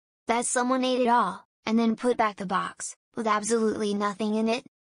that someone ate it all, and then put back the box, with absolutely nothing in it?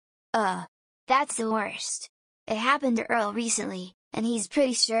 That's the worst. It happened to Earl recently, and he's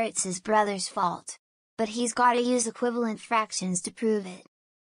pretty sure it's his brother's fault. But he's gotta use equivalent fractions to prove it.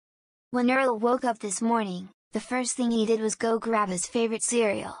 When Earl woke up this morning, the first thing he did was go grab his favorite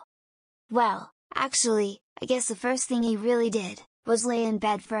cereal. Well, actually, I guess the first thing he really did, was lay in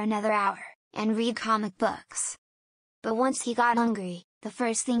bed for another hour, and read comic books. But once he got hungry, the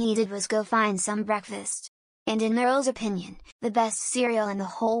first thing he did was go find some breakfast. And in Earl's opinion, the best cereal in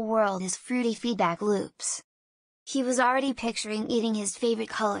the whole world is Fruity Feedback Loops. He was already picturing eating his favorite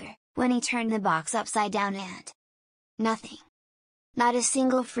color, when he turned the box upside down and nothing. Not a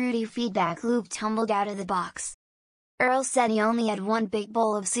single Fruity Feedback Loop tumbled out of the box. Earl said he only had one big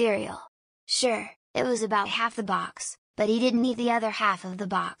bowl of cereal. Sure, it was about half the box, but he didn't eat the other half of the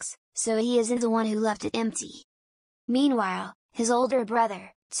box, so he isn't the one who left it empty. Meanwhile, his older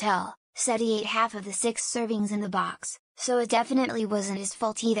brother, Tell, said he ate half of the 6 servings in the box, so it definitely wasn't his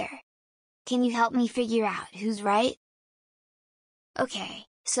fault either. Can you help me figure out who's right? Okay,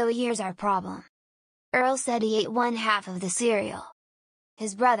 so here's our problem. Earl said he ate one half of the cereal.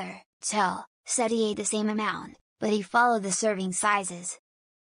 His brother, Tell, said he ate the same amount, but he followed the serving sizes.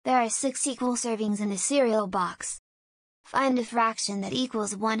 There are 6 equal servings in the cereal box. Find a fraction that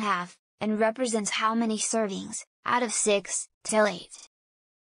equals 1/2, and represents how many servings, out of 6, Tell ate.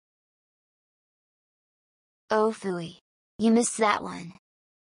 Oh phooey! You missed that one!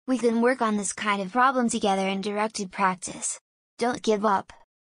 We can work on this kind of problem together in directed practice. Don't give up!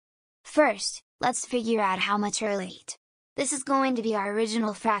 First, let's figure out how much Earl ate. This is going to be our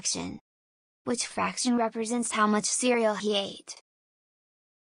original fraction. Which fraction represents how much cereal he ate?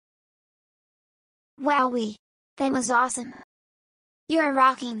 Wowee! That was awesome! You're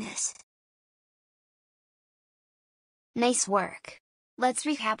rocking this! Nice work! Let's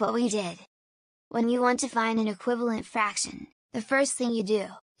recap what we did. When you want to find an equivalent fraction, the first thing you do,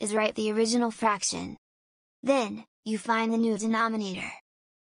 is write the original fraction. Then, you find the new denominator.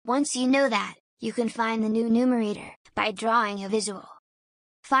 Once you know that, you can find the new numerator, by drawing a visual.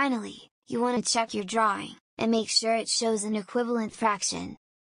 Finally, you want to check your drawing, and make sure it shows an equivalent fraction.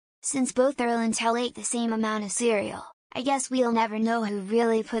 Since both Earl and Tell ate the same amount of cereal, I guess we'll never know who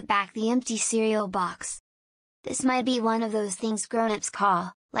really put back the empty cereal box. This might be one of those things grown-ups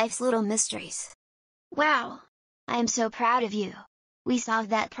call, life's little mysteries. Wow! I am so proud of you! We solved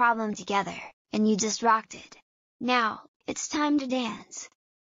that problem together, and you just rocked it! Now, it's time to dance!